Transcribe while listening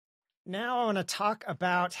Now I want to talk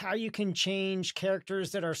about how you can change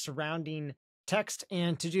characters that are surrounding text.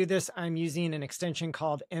 And to do this, I'm using an extension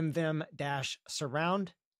called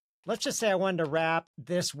nvim-surround. Let's just say I wanted to wrap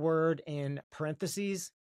this word in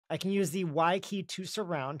parentheses. I can use the Y key to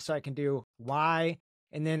surround. So I can do Y,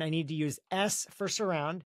 and then I need to use S for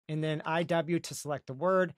surround, and then IW to select the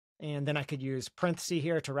word. And then I could use parentheses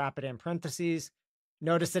here to wrap it in parentheses.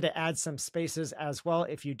 Notice that it adds some spaces as well.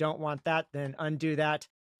 If you don't want that, then undo that.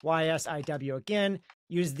 YSIW again,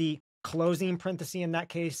 use the closing parenthesis in that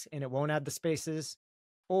case, and it won't add the spaces.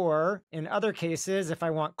 Or in other cases, if I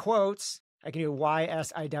want quotes, I can do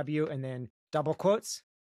YSIW and then double quotes,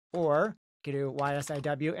 or I could do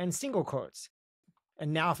YSIW and single quotes.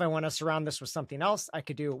 And now if I want to surround this with something else, I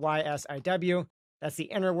could do YSIW. That's the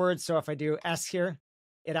inner word. So if I do S here,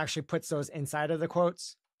 it actually puts those inside of the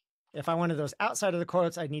quotes. If I wanted those outside of the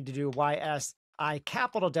quotes, I'd need to do YSIW.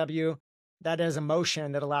 That is a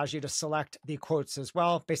motion that allows you to select the quotes as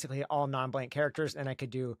well, basically all non-blank characters. And I could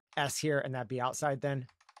do S here and that'd be outside then.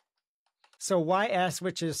 So YS,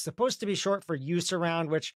 which is supposed to be short for you surround,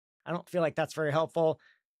 which I don't feel like that's very helpful.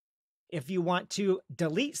 If you want to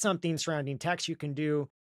delete something surrounding text, you can do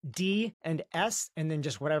D and S and then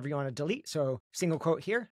just whatever you want to delete. So single quote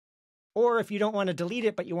here. Or if you don't want to delete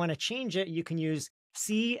it, but you want to change it, you can use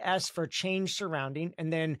CS for change surrounding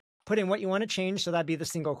and then put in what you want to change. So that'd be the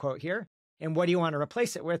single quote here. And what do you want to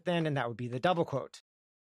replace it with then? And that would be the double quote.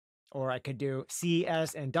 Or I could do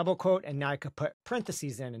CS and double quote, and now I could put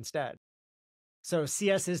parentheses in instead. So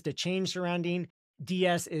CS is to change surrounding,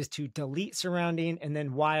 DS is to delete surrounding, and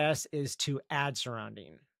then YS is to add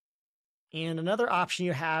surrounding. And another option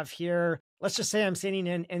you have here, let's just say I'm sitting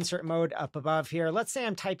in insert mode up above here. Let's say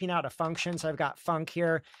I'm typing out a function. So I've got func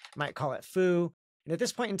here, I might call it foo. And at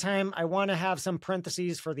this point in time, I want to have some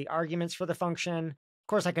parentheses for the arguments for the function. Of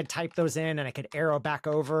course, I could type those in and I could arrow back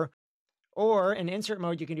over. Or in insert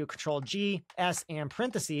mode, you can do Control G, S, and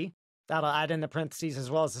parentheses. That'll add in the parentheses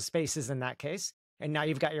as well as the spaces in that case. And now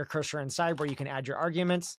you've got your cursor inside where you can add your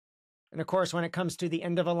arguments. And of course, when it comes to the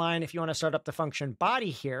end of a line, if you want to start up the function body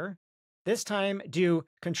here, this time do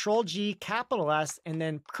Control G, capital S, and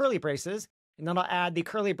then curly braces. And then I'll add the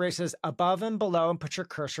curly braces above and below and put your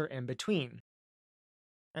cursor in between.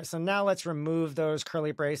 And so now let's remove those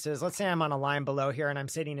curly braces. Let's say I'm on a line below here and I'm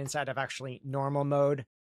sitting inside of actually normal mode.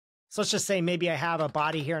 So let's just say maybe I have a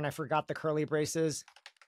body here and I forgot the curly braces.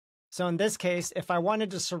 So in this case, if I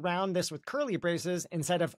wanted to surround this with curly braces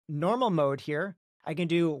inside of normal mode here, I can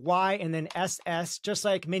do Y and then SS, just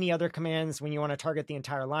like many other commands when you want to target the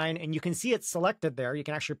entire line. And you can see it's selected there. You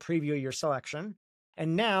can actually preview your selection.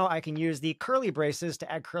 And now I can use the curly braces to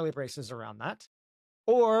add curly braces around that.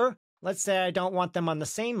 Or let's say I don't want them on the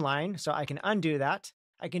same line, so I can undo that.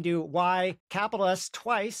 I can do Y capital S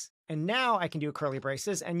twice, and now I can do curly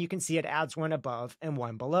braces, and you can see it adds one above and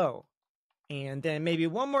one below. And then maybe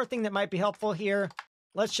one more thing that might be helpful here.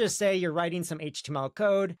 Let's just say you're writing some HTML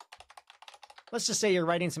code. Let's just say you're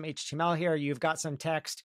writing some HTML here. You've got some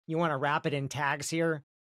text. You want to wrap it in tags here.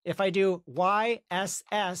 If I do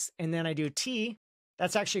YSS and then I do T,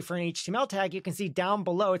 that's actually for an HTML tag. You can see down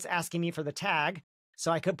below, it's asking me for the tag.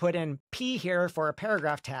 So I could put in P here for a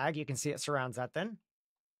paragraph tag. You can see it surrounds that then.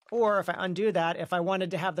 Or if I undo that, if I wanted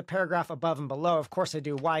to have the paragraph above and below, of course I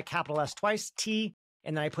do Y capital S twice, T,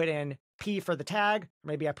 and then I put in P for the tag.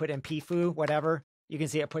 Maybe I put in P foo, whatever. You can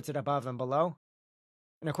see it puts it above and below.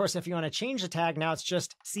 And of course, if you want to change the tag, now it's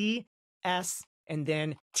just C, S, and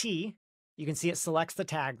then T. You can see it selects the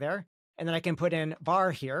tag there. And then I can put in bar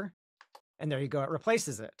here. And there you go, it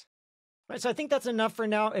replaces it. Right, so I think that's enough for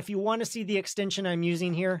now. If you want to see the extension I'm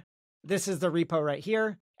using here, this is the repo right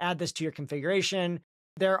here. Add this to your configuration.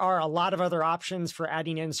 There are a lot of other options for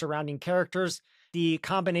adding in surrounding characters. The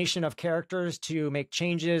combination of characters to make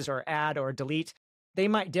changes or add or delete, they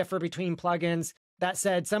might differ between plugins. That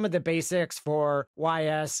said, some of the basics for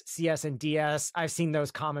YS, CS, and DS, I've seen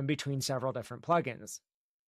those common between several different plugins.